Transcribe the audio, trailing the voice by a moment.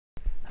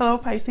Hello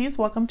Pisces,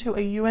 welcome to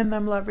a you and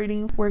them love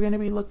reading. We're going to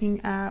be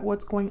looking at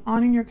what's going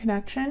on in your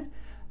connection.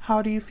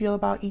 How do you feel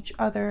about each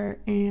other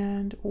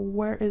and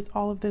where is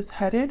all of this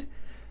headed?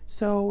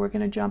 So we're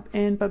going to jump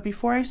in, but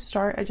before I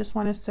start, I just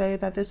want to say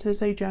that this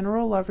is a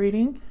general love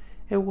reading.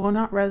 It will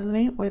not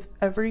resonate with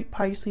every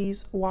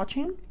Pisces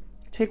watching.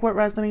 Take what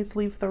resonates,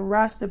 leave the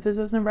rest. If this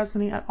doesn't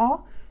resonate at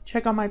all,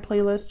 check out my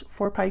playlist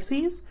for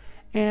Pisces.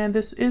 And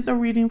this is a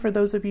reading for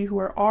those of you who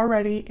are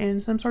already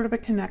in some sort of a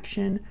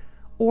connection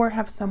or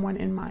have someone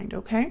in mind,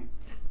 okay?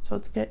 So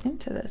let's get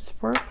into this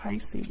for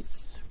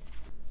Pisces.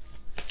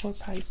 For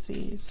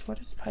Pisces, what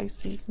does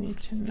Pisces need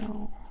to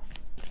know?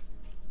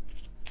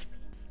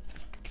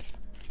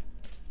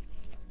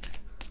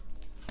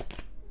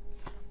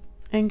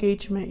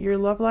 Engagement. Your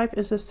love life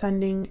is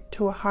ascending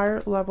to a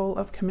higher level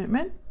of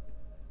commitment.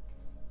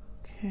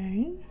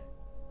 Okay.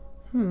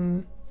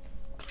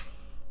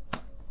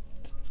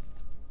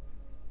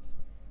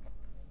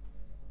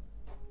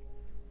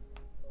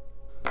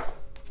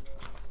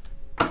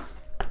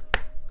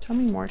 Tell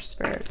me more,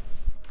 Spirit.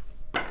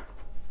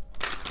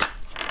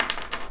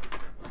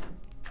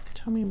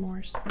 Tell me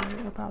more,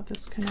 Spirit, about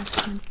this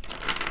connection.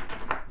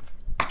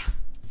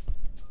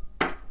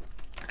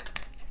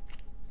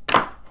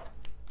 Tell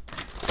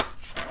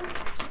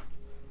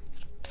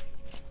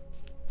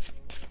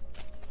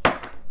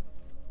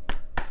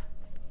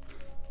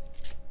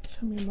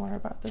me more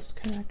about this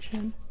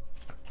connection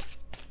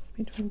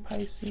between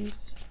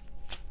Pisces.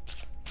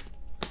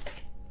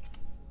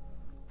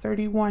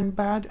 31,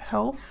 bad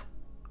health.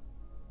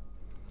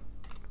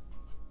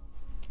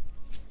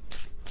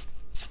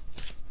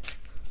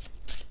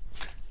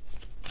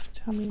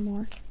 Tell me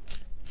more.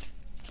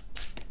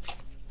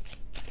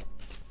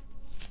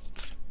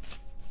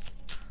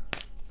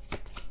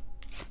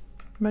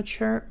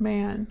 Mature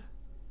man.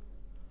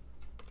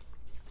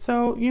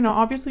 So, you know,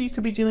 obviously you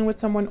could be dealing with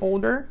someone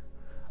older.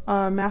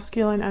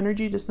 Masculine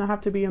energy does not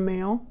have to be a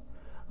male.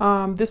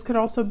 This could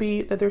also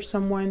be that there's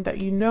someone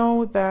that you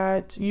know,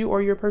 that you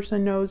or your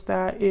person knows,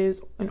 that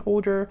is an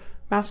older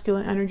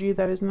masculine energy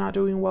that is not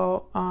doing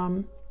well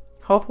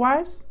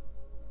health-wise.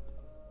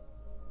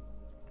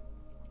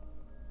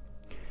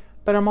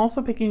 But I'm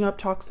also picking up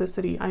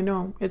toxicity. I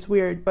know it's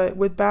weird, but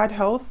with bad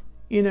health,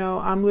 you know,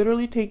 I'm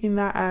literally taking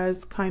that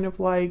as kind of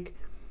like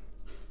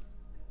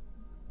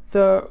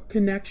the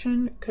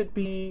connection could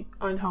be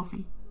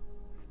unhealthy.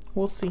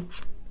 We'll see.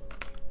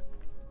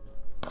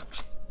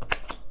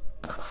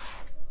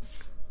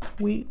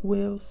 We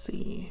will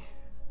see.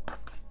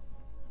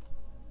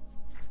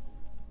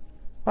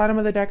 Bottom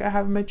of the deck, I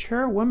have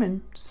mature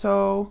woman.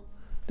 So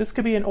this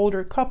could be an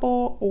older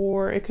couple,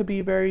 or it could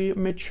be very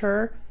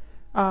mature.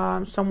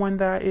 Someone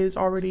that is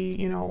already,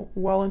 you know,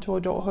 well into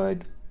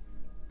adulthood,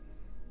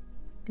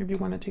 if you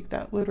want to take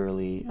that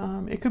literally.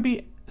 It could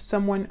be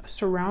someone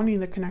surrounding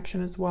the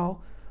connection as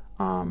well.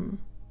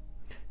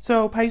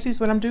 So Pisces,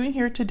 what I'm doing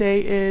here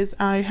today is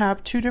I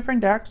have two different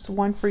decks,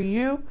 one for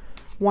you,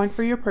 one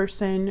for your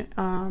person.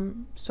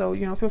 So,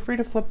 you know, feel free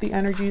to flip the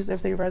energies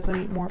if they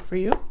resonate more for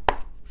you.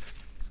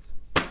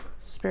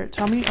 Spirit,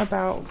 tell me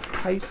about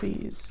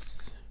Pisces.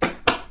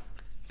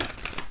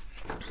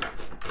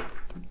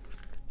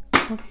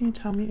 What can you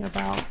tell me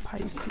about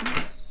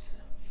Pisces?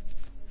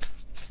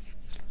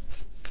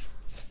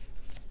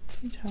 Can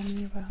you tell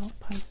me about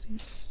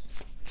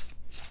Pisces?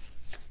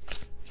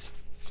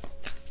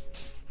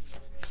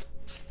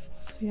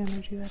 What's the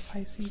energy that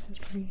Pisces is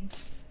bringing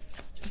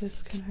to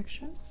this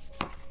connection?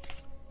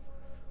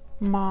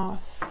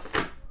 Moth.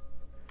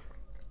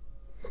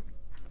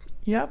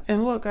 Yep,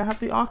 and look, I have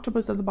the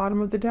octopus at the bottom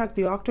of the deck.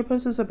 The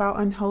octopus is about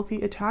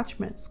unhealthy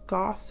attachments,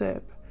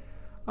 gossip,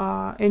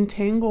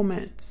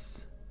 entanglements.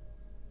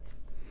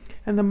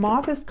 And the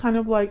moth is kind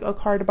of like a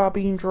card about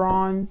being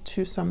drawn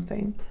to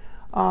something.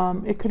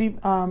 It could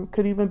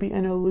even be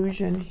an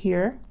illusion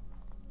here.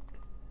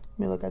 Let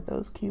me look at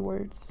those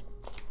keywords.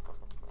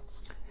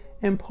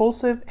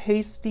 Impulsive,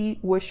 hasty,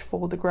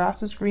 wishful. The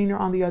grass is greener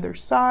on the other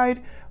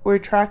side. We're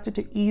attracted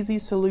to easy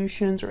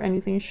solutions or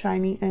anything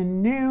shiny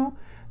and new.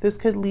 This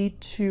could lead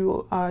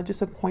to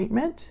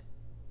disappointment.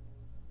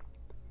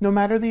 No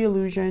matter the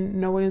illusion,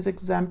 no one is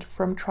exempt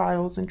from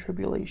trials and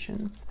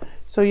tribulations.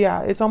 So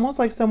yeah, it's almost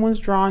like someone's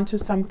drawn to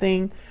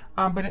something,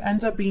 but it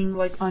ends up being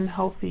like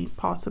unhealthy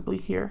possibly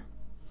here.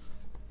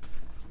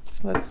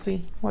 Let's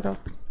see, what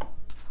else?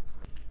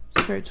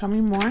 Spirit, tell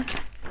me more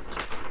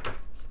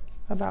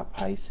about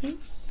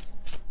Pisces.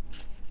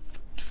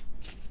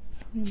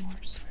 Tell me more,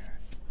 Spirit.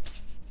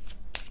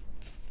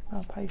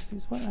 About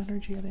Pisces, what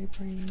energy are they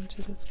bringing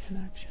to this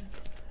connection?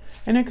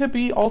 And it could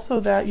be also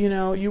that, you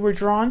know, you were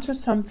drawn to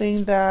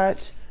something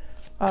that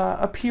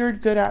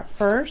appeared good at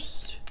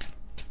first,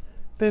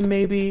 but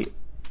maybe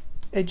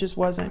it just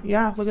wasn't.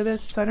 Yeah, look at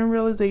this. Sudden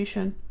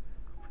realization.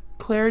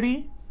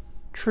 Clarity,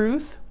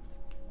 truth,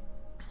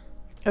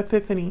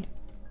 epiphany.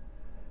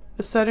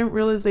 The sudden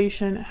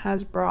realization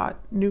has brought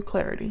new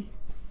clarity.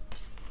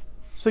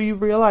 So you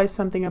realize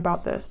something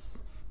about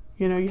this.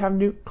 You know, you have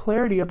new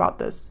clarity about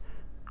this.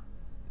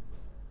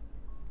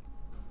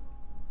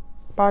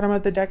 Bottom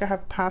of the deck, I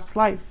have past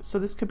life. So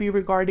this could be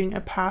regarding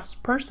a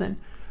past person,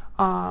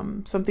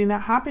 something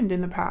that happened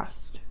in the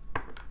past.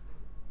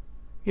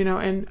 You know,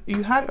 and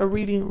you had a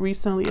reading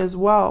recently as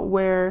well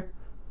where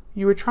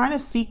you were trying to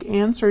seek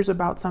answers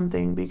about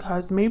something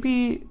because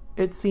maybe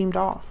it seemed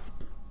off.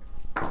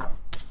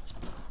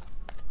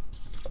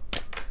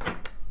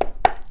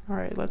 All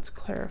right, let's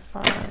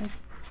clarify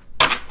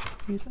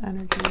these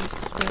energies.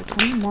 So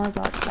tell me more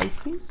about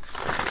Pisces.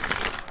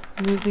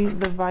 I'm using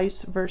the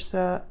vice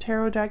versa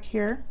tarot deck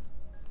here.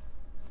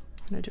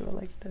 I'm gonna do it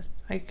like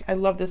this. I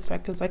love this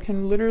deck because I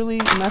can literally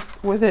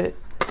mess with it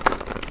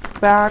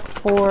back,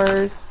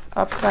 forth,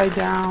 upside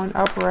down,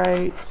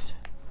 upright.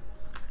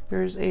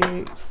 There's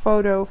a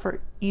photo for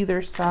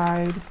either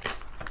side.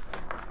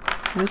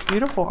 And it's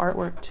beautiful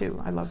artwork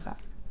too. I love that.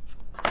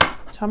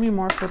 Tell me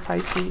more for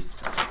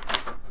Pisces.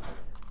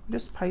 What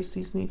does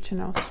Pisces need to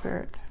know,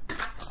 Spirit?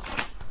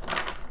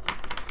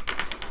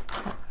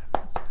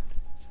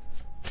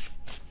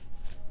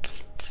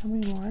 Tell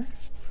me more.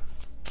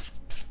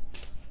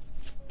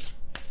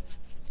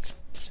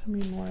 Tell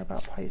me more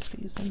about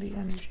Pisces and the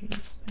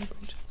energies. What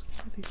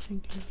are they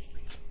thinking?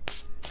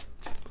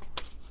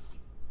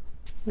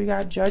 We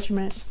got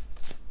Judgment.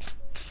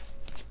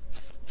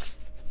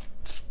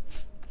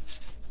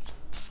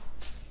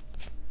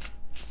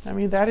 I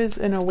mean, that is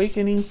an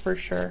awakening for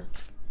sure.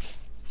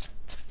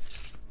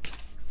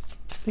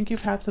 I think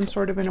you've had some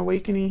sort of an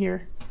awakening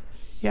here.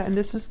 Yeah, and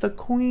this is the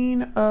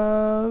Queen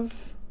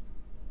of...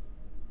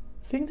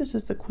 I think this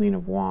is the Queen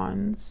of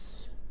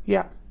Wands.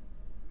 Yeah.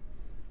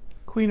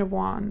 Queen of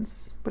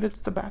Wands. But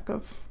it's the back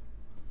of...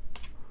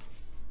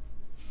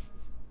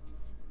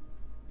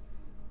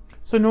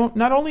 So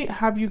not only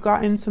have you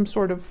gotten some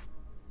sort of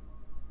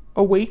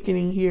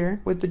awakening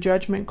here with the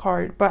Judgment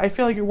card, but I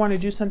feel like you want to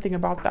do something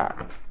about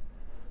that.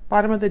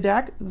 Bottom of the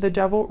deck, the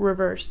Devil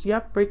reversed.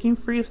 Yep, breaking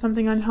free of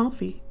something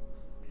unhealthy.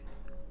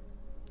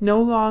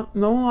 No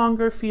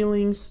longer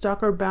feeling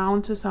stuck or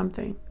bound to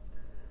something.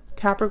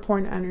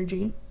 Capricorn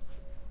energy.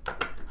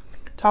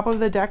 Top of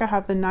the deck, I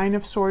have the Nine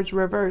of Swords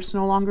reversed.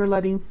 No longer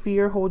letting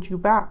fear hold you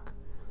back.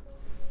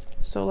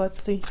 So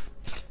let's see.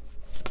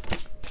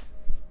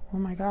 Oh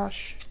my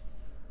gosh.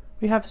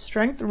 We have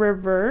Strength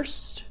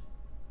reversed.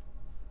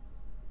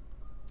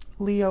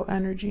 Leo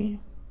energy.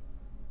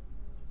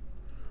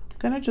 I'm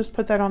gonna just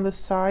put that on the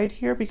side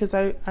here because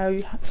I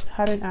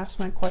hadn't asked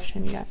my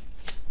question yet.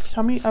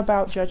 Tell me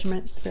about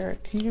Judgment,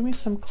 Spirit. Can you give me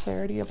some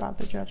clarity about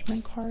the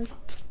Judgment card?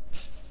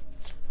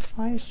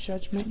 Why is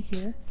Judgment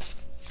here?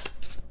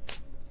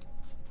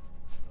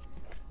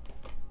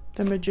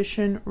 The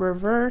Magician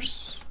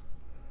reverse.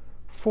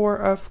 Four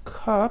of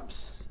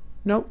Cups.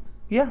 Nope.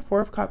 Yeah, Four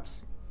of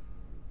Cups.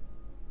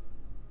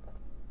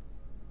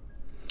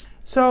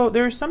 So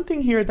there's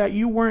something here that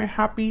you weren't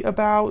happy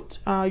about.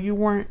 You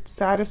weren't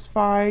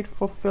satisfied,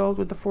 fulfilled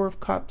with the Four of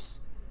Cups.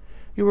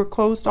 You were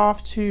closed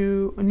off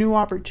to new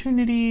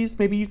opportunities.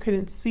 Maybe you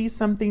couldn't see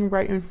something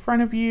right in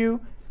front of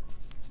you.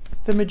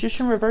 The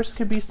Magician reverse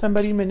could be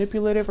somebody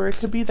manipulative, or it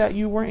could be that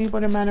you weren't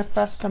able to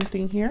manifest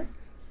something here.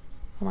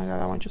 Oh my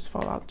God, that one just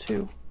fell out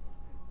too.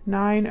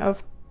 Nine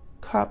of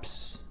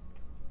Cups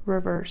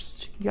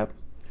reversed. Yep.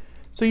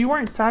 So you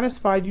weren't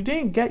satisfied. You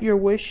didn't get your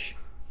wish.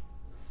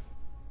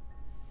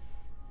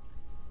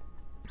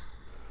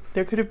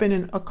 There could have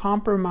been a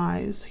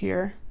compromise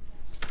here.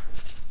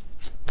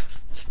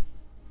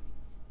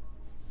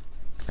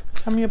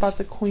 Tell me about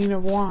the Queen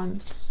of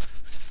Wands.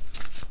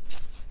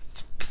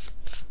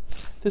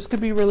 This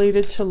could be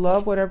related to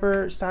love,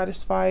 whatever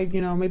satisfied,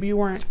 you know, maybe you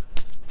weren't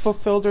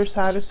fulfilled or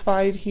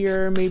satisfied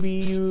here. Maybe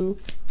you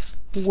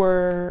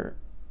were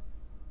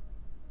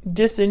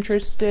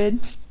disinterested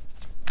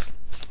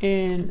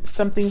in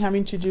something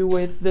having to do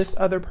with this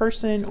other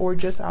person or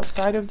just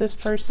outside of this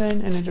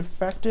person, and it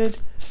affected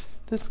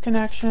this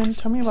connection.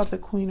 Tell me about the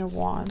Queen of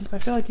Wands. I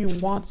feel like you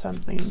want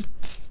something,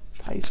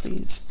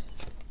 Pisces.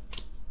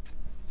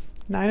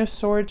 Nine of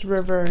Swords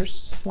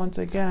reverse once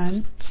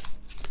again.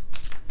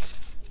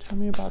 Tell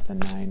me about the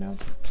Nine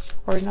of,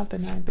 or not the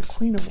Nine, the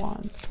Queen of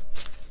Wands.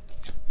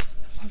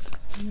 About the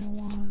Queen of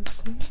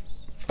Wands,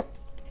 please.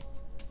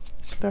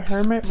 The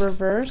Hermit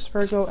reverse,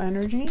 Virgo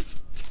energy.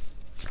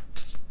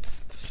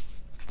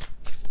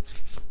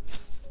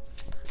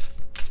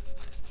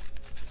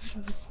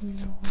 About the Queen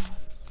of Wands.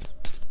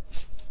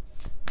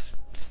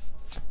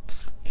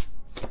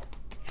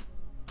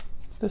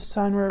 The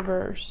Sun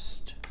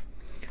reversed.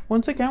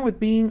 Once again with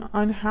being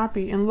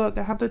unhappy. And look,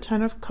 I have the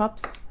Ten of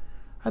Cups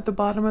at the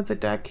bottom of the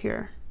deck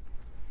here.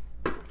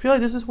 I feel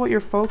like this is what you're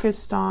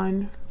focused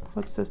on.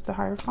 What's this, the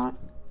Hierophant?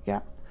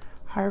 Yeah.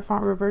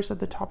 Hierophant reverse at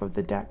the top of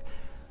the deck.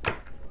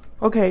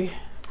 Okay.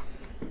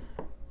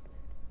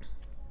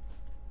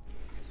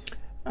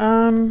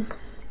 I'm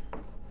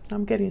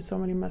getting so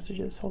many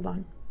messages. Hold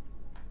on.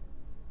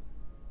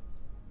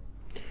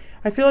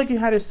 I feel like you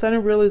had a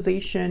sudden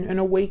realization, an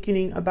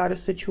awakening about a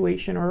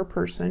situation or a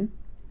person.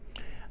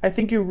 I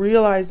think you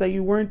realized that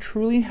you weren't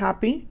truly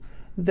happy,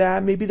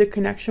 that maybe the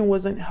connection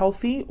wasn't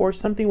healthy or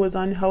something was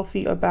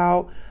unhealthy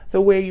about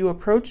the way you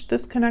approached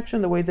this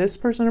connection, the way this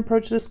person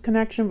approached this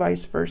connection,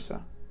 vice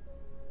versa.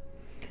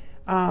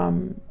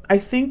 I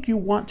think you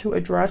want to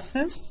address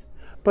this,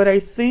 but I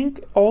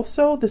think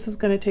also this is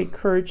going to take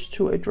courage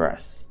to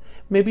address.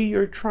 Maybe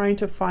you're trying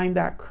to find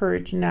that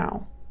courage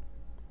now,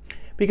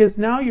 because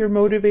now you're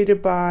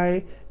motivated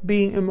by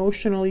being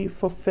emotionally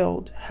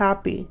fulfilled,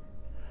 happy,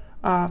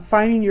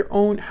 finding your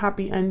own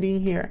happy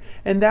ending here.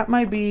 And that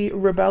might be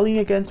rebelling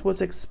against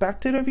what's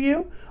expected of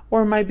you,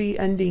 or it might be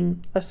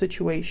ending a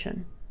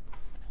situation.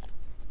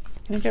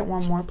 Can I get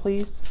one more,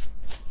 please,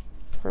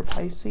 for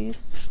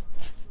Pisces?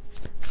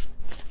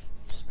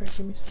 Spirit,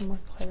 give me some more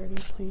clarity,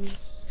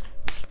 please,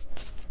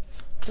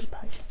 for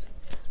Pisces.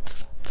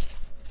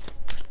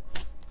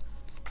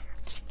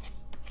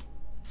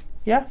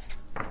 Yeah,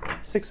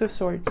 Six of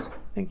Swords.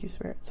 Thank you,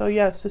 Spirit. So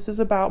yes, this is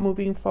about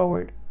moving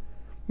forward,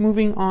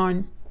 moving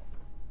on.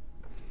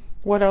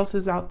 What else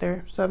is out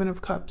there? Seven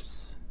of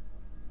Cups.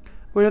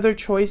 What other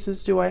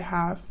choices do I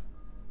have?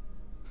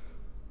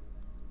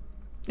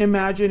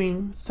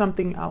 Imagining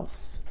something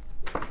else.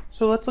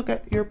 So let's look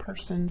at your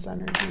person's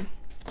energy.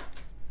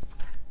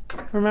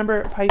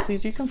 Remember,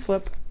 Pisces, you can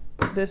flip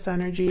this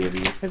energy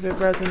if it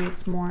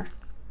resonates more.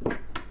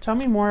 Tell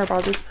me more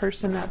about this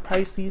person that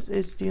Pisces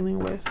is dealing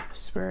with,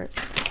 Spirit.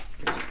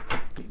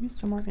 Give me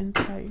some more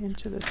insight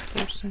into this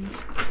person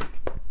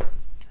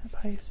that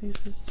Pisces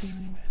is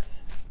dealing with.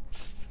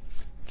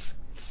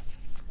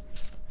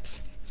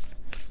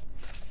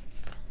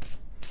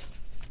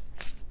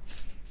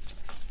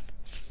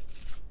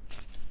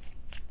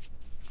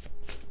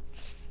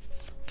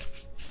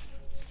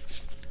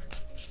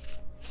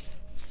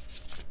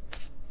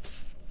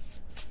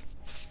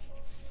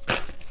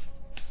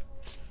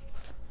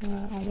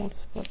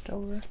 Almost flipped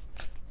over.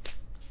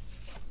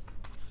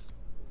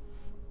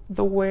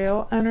 The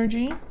Whale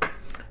energy.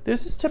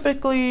 This is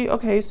typically,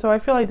 okay, so I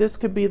feel like this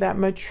could be that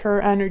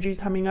mature energy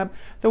coming up.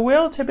 The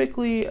Whale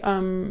typically,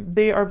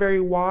 they are very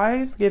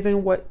wise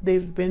given what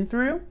they've been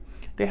through.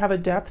 They have a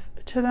depth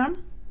to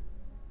them.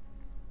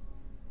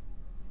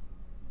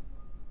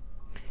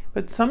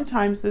 But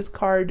sometimes this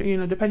card, you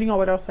know, depending on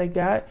what else I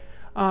get,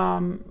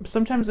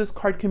 sometimes this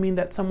card can mean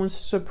that someone's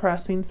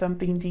suppressing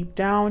something deep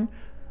down.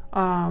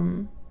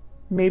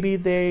 Maybe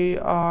they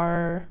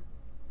are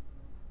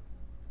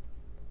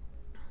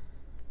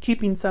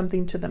keeping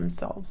something to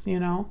themselves, you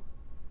know?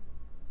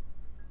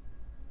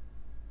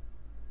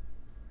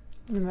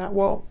 And that,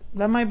 well,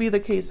 that might be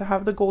the case. I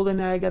have the golden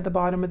egg at the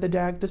bottom of the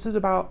deck. This is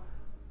about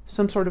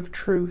some sort of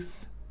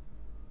truth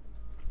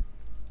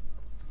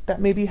that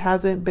maybe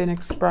hasn't been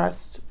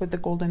expressed with the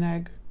golden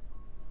egg.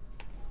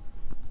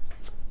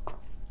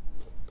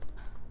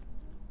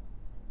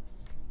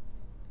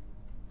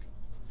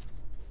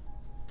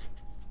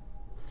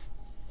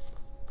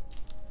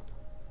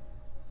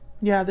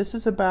 Yeah, this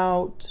is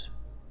about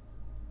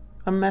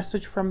a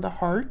message from the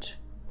heart.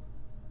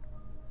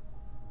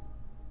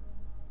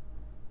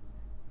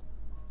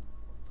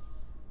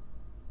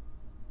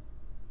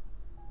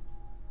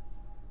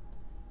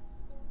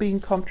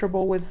 Being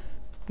comfortable with,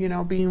 you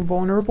know, being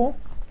vulnerable.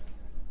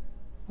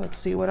 Let's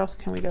see, what else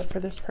can we get for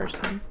this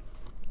person?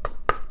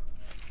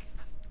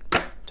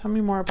 Tell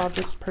me more about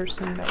this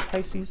person that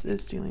Pisces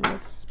is dealing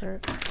with,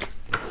 Spirit.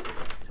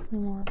 Tell me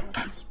more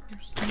about this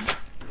person.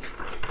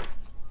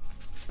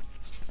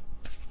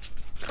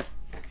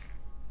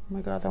 Oh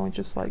my God, that one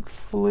just like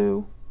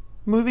flew.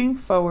 Moving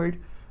forward,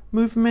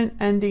 movement,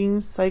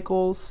 endings,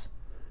 cycles.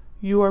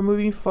 You are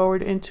moving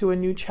forward into a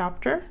new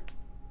chapter.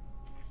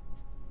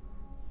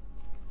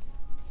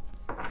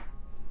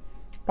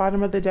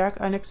 Bottom of the deck,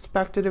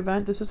 unexpected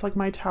event. This is like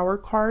my Tower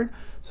card.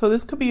 So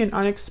this could be an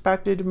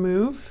unexpected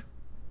move.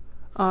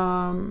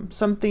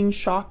 Something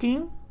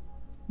shocking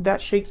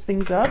that shakes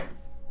things up.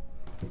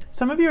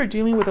 Some of you are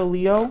dealing with a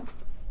Leo.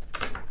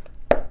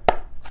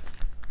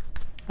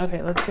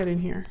 Okay, let's get in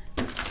here.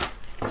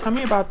 Tell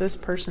me about this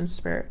person's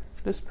spirit.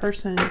 This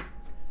person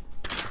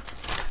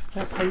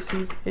that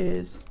Pisces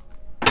is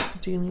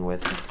dealing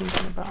with and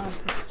thinking about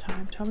at this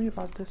time. Tell me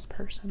about this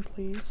person,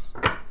 please.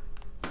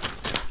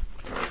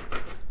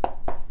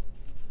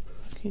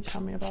 Can you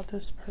tell me about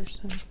this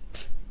person?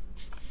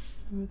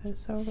 Move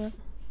this over.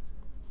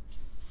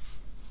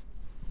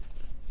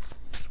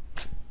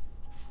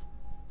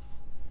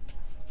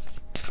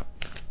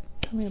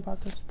 Tell me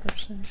about this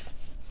person.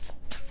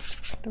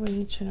 What do we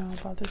need to know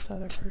about this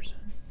other person?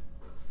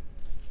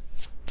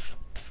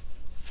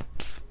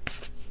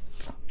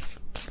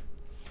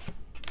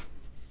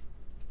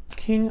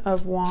 King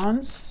of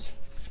Wands.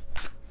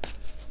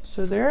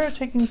 So they're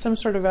taking some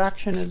sort of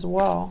action as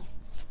well.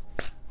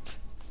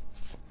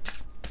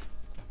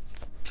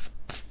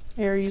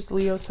 Aries,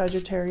 Leo,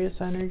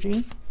 Sagittarius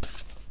energy.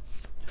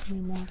 Tell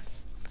me more.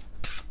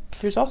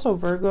 There's also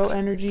Virgo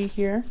energy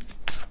here.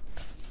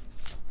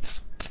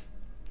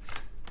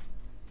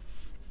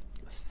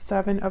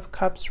 Seven of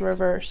Cups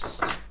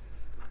reversed.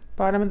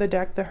 Bottom of the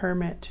deck, the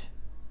Hermit.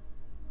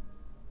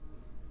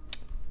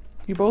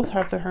 You both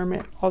have the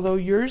Hermit, although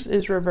yours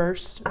is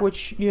reversed,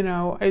 which, you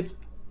know, it's...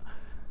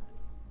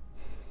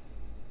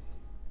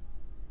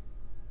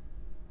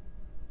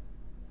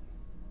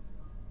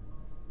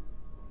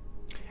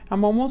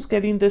 I'm almost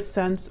getting this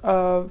sense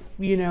of,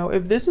 you know,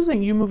 if this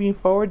isn't you moving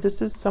forward,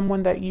 this is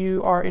someone that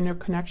you are in a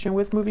connection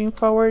with moving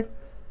forward.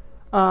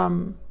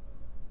 Or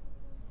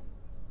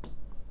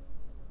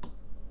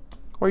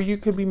you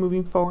could be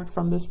moving forward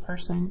from this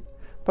person.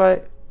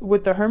 But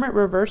with the Hermit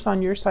reverse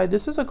on your side,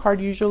 this is a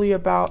card usually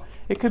about,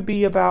 it could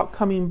be about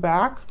coming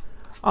back.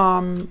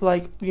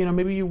 Like, you know,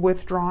 maybe you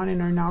withdrawn and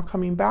are now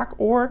coming back,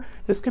 or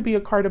this could be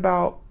a card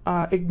about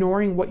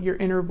ignoring what your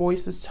inner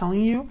voice is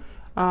telling you,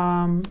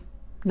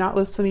 not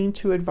listening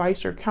to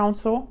advice or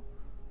counsel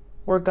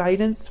or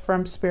guidance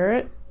from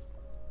spirit,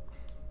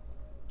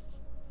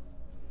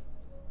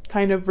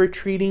 kind of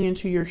retreating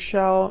into your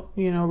shell,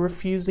 you know,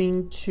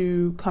 refusing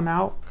to come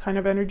out kind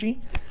of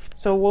energy.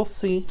 So we'll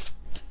see.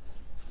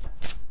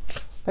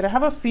 But I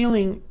have a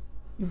feeling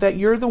that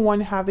you're the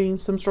one having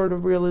some sort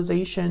of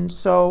realization.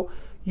 So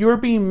you're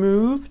being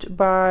moved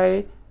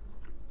by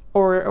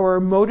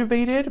or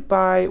motivated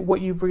by what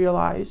you've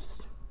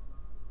realized.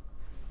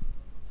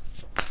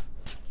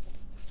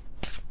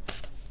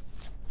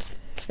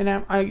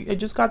 And I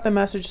just got the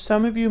message.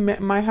 Some of you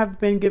might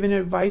have been given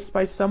advice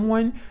by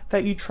someone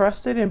that you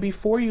trusted, and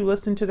before you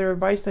listened to their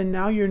advice, and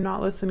now you're not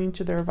listening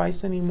to their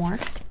advice anymore.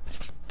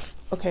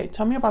 Okay,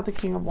 tell me about the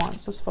King of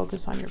Wands. Let's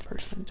focus on your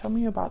person. Tell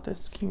me about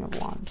this King of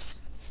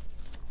Wands.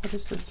 What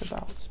is this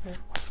about, Spirit?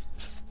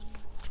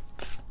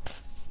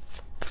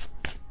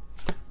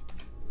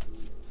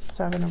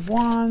 Seven of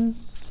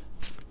Wands.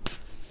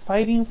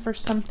 Fighting for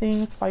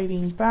something,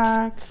 fighting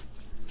back.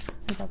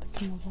 What about the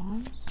King of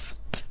Wands?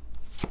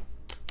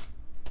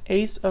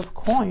 Ace of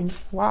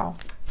Coins. Wow.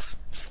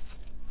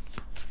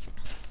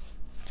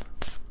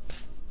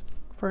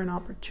 For an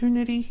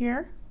opportunity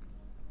here.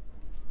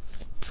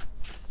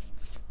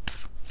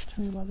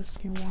 Tell me about this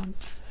King of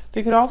Wands.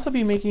 They could also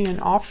be making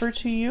an offer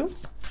to you.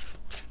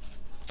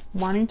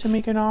 Wanting to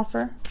make an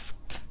offer.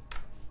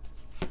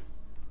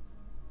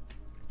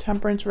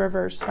 Temperance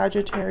reverse,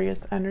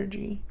 Sagittarius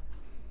energy.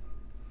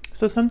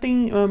 So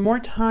something, more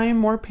time,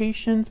 more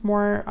patience,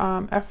 more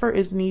effort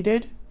is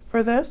needed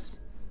for this.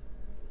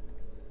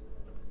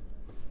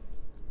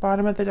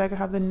 Bottom of the deck, I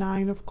have the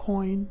Nine of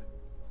Coins.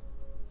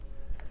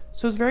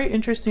 So it's very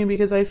interesting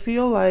because I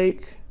feel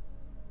like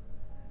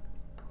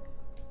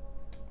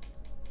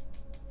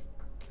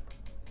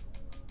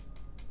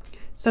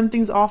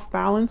something's off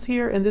balance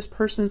here, and this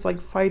person's like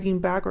fighting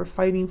back or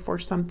fighting for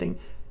something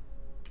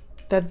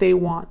that they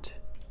want.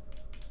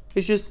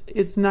 It's just,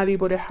 it's not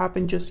able to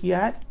happen just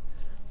yet.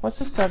 What's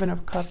the Seven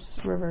of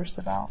Cups reversed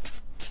about?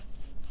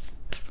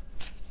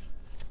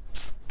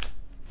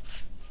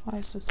 Why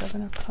is the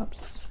Seven of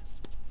Cups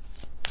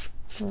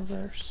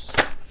reverse?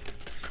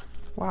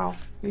 Wow,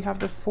 we have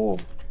the Fool.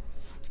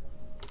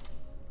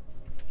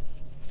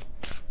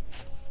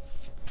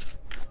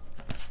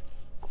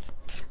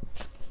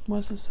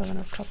 What's the Seven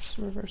of Cups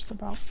reversed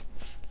about?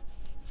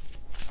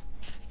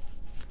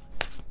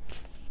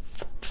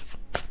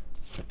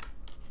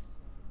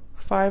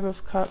 Five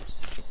of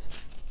Cups.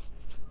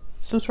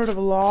 Some sort of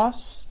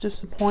loss,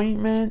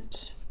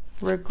 disappointment,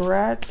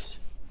 regret.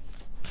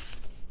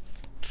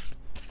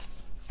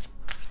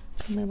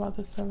 Tell me about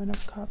the Seven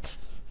of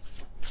Cups.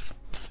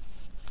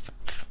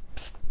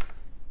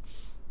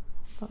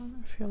 I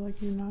feel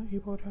like you're not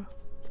able to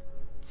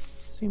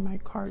see my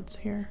cards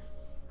here.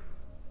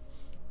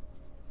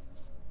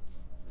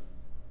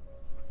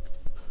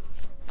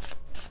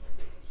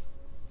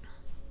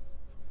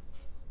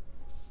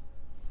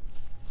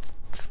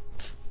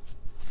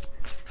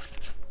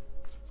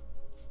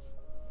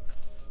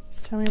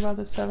 Tell me about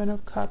the Seven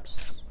of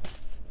Cups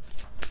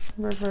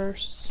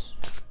reverse.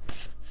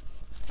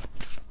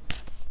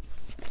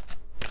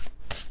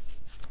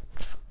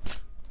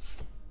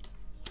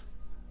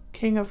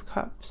 King of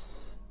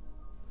Cups.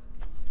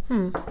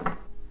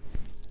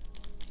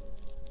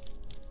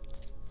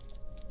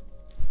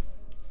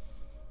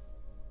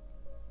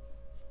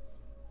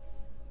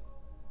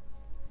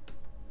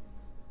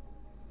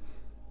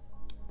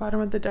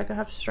 Bottom of the deck, I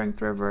have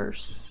Strength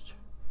reversed.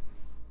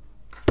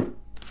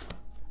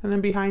 And then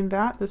behind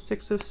that, the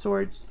Six of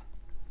Swords.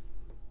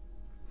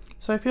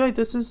 So I feel like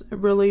this is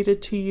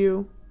related to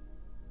you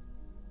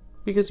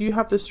because you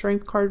have the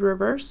Strength card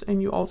reversed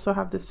and you also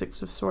have the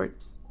Six of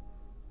Swords.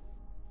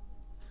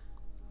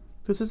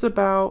 This is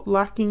about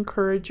lacking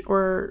courage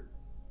or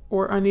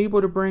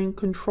unable to bring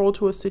control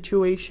to a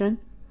situation,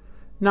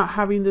 not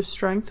having the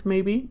strength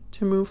maybe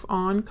to move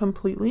on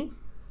completely.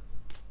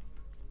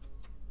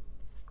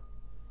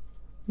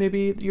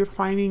 Maybe you're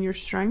finding your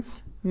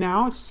strength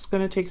now. It's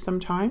going to take some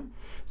time.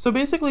 So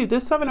basically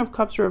this Seven of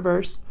Cups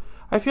reverse,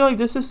 I feel like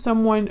this is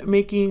someone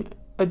making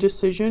a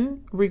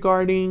decision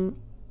regarding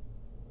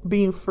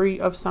being free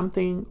of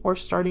something or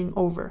starting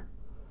over.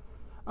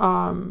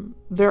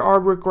 There are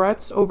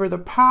regrets over the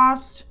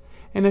past,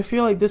 and I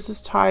feel like this is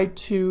tied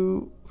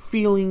to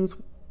feelings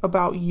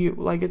about you.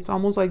 Like it's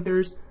almost like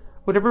there's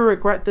whatever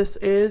regret this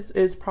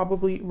is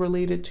probably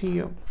related to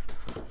you.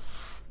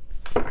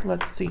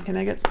 Let's see, can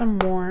I get some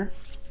more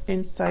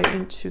insight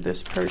into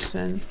this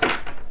person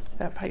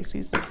that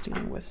Pisces is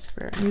dealing with,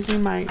 Spirit? I'm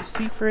using my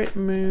Secret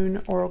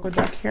Moon Oracle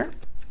deck here.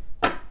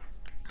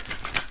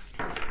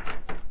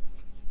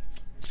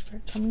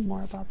 Tell me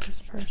more about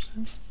this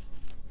person.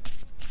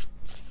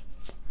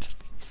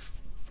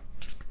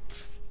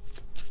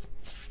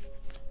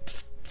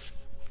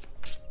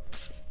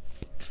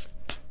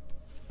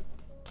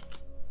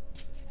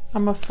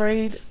 I'm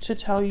afraid to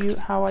tell you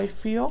how I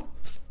feel.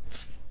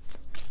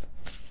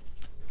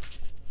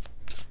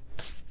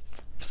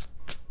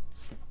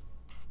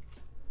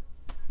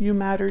 You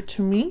matter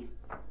to me.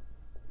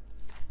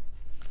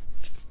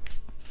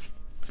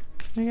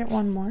 Let me get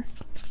one more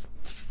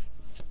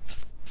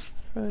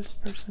for this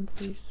person,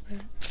 please,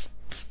 Spirit.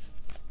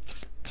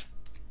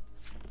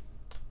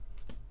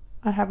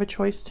 I have a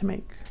choice to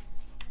make.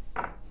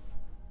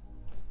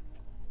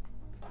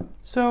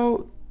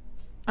 So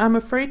I'm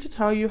afraid to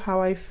tell you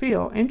how I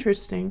feel.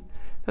 Interesting.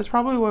 That's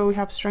probably why we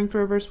have Strength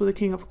reversed with the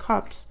King of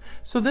Cups.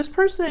 So this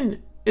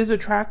person is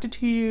attracted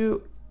to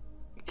you,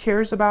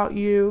 cares about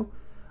you.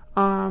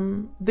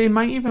 They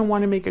might even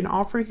want to make an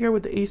offer here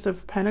with the Ace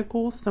of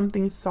Pentacles,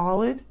 something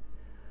solid.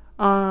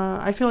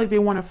 I feel like they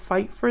want to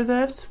fight for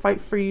this, fight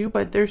for you,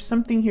 but there's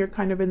something here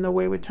kind of in the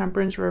way with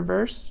Temperance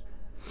reverse.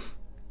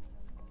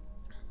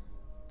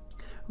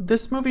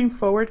 This moving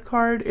forward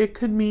card, it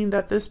could mean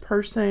that this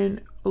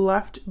person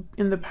left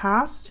in the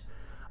past,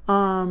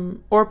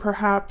 or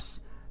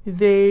perhaps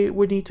they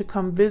would need to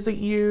come visit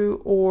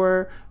you,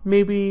 or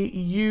maybe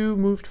you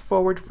moved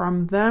forward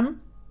from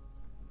them.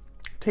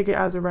 Take it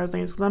as it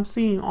resonates, because I'm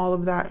seeing all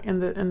of that in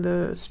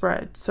the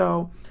spread.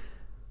 So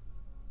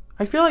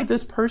I feel like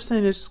this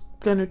person is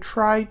going to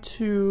try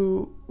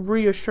to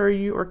reassure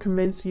you or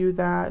convince you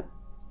that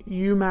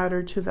you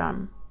matter to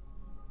them.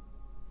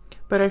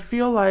 But I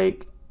feel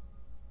like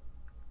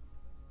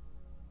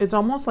it's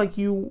almost like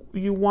you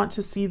want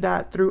to see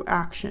that through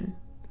action,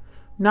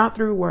 not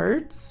through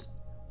words,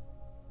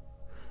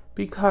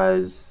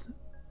 because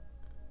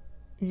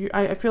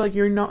I feel like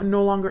you're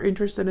no longer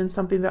interested in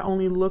something that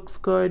only looks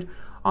good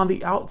on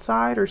the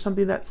outside or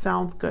something that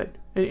sounds good.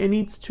 It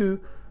needs to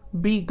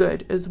be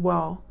good as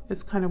well.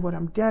 It's kind of what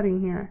I'm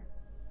getting here.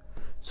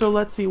 So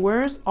let's see,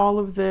 where's all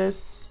of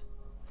this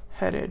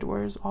headed?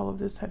 Where's all of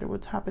this headed?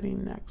 What's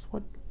happening next?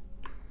 I'm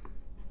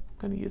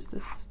gonna use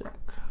this stick.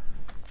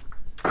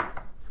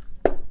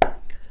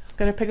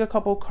 Gonna pick a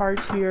couple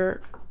cards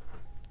here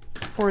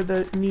for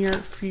the near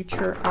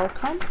future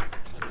outcome.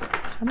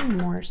 Tell me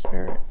more,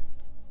 Spirit.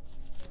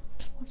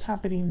 What's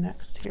happening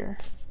next here?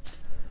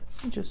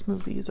 Let me just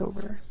move these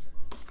over.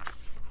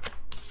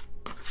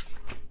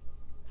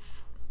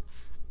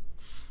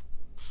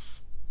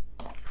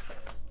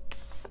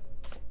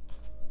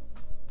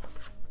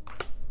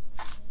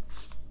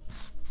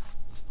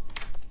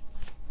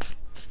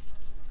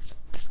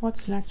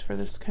 What's next for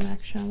this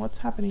connection? What's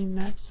happening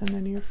next in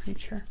the near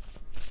future?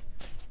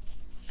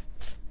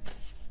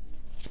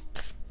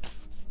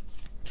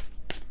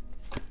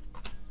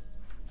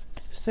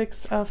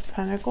 Six of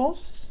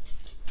Pentacles.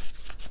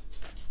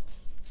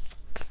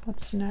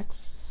 What's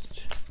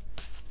next?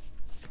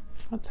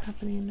 What's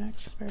happening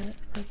next, Spirit,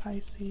 for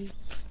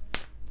Pisces?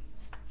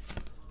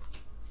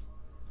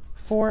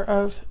 Four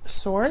of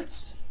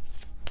Swords.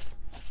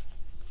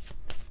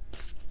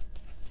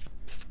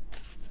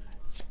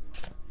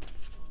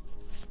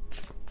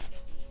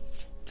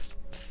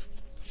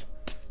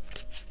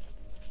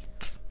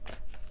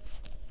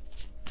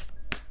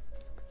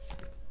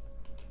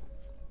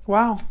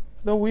 Wow,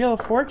 the Wheel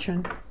of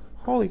Fortune.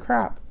 Holy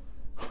crap.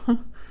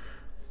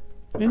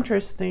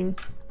 Interesting.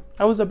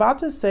 I was about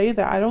to say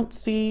that I don't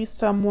see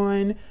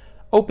someone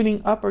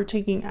opening up or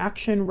taking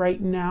action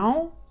right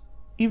now,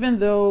 even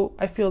though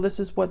I feel this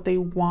is what they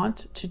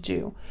want to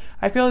do.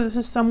 I feel this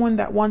is someone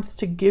that wants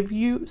to give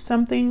you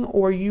something,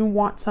 or you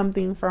want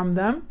something from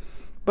them,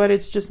 but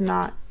it's just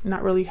not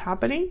really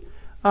happening.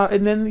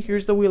 And then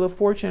here's the Wheel of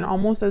Fortune,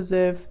 almost as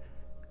if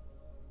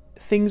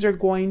things are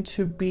going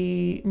to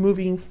be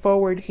moving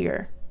forward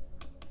here.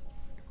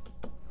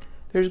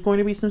 There's going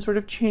to be some sort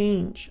of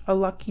change, a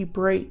lucky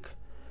break,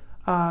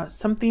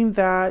 something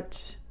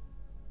that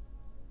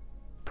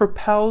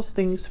propels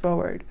things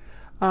forward.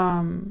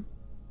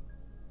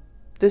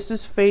 This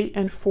is fate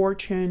and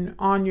fortune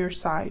on your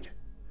side.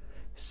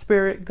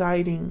 Spirit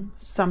guiding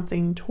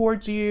something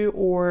towards you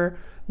or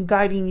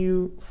guiding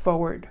you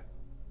forward.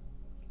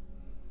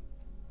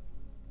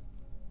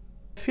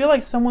 I feel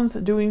like someone's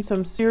doing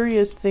some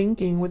serious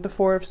thinking with the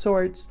Four of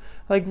Swords,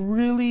 like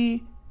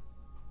really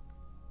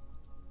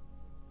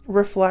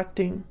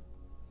reflecting.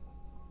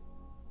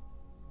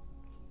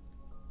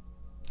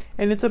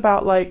 And it's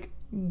about like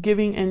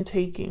giving and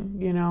taking,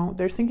 you know,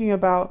 they're thinking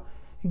about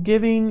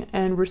giving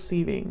and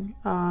receiving.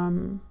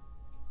 Some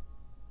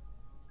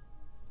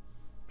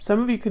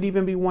of you could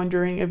even be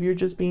wondering if you're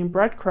just being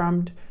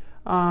breadcrumbed,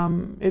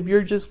 if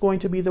you're just going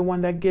to be the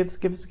one that gives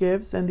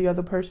and the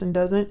other person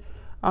doesn't.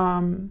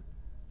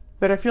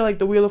 But I feel like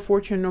the Wheel of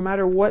Fortune, no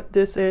matter what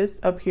this is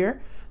up here,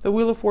 the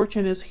Wheel of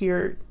Fortune is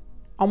here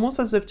almost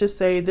as if to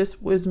say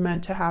this was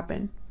meant to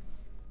happen.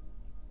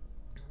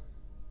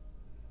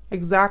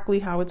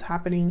 Exactly how it's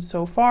happening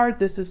so far,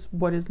 this is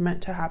what is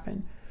meant to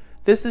happen.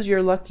 This is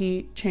your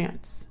lucky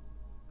chance,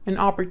 an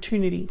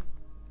opportunity.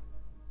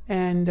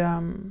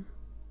 And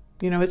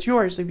You know, it's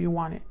yours if you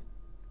want it.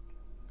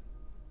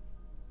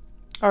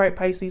 All right,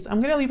 Pisces,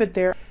 I'm going to leave it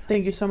there.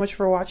 Thank you so much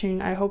for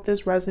watching. I hope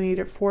this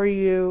resonated for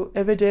you.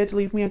 If it did,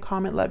 leave me a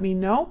comment. Let me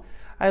know.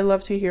 I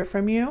love to hear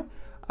from you.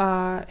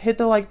 Hit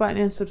the like button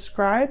and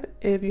subscribe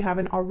if you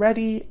haven't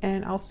already.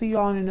 And I'll see you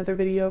all in another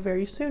video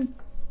very soon.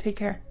 Take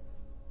care.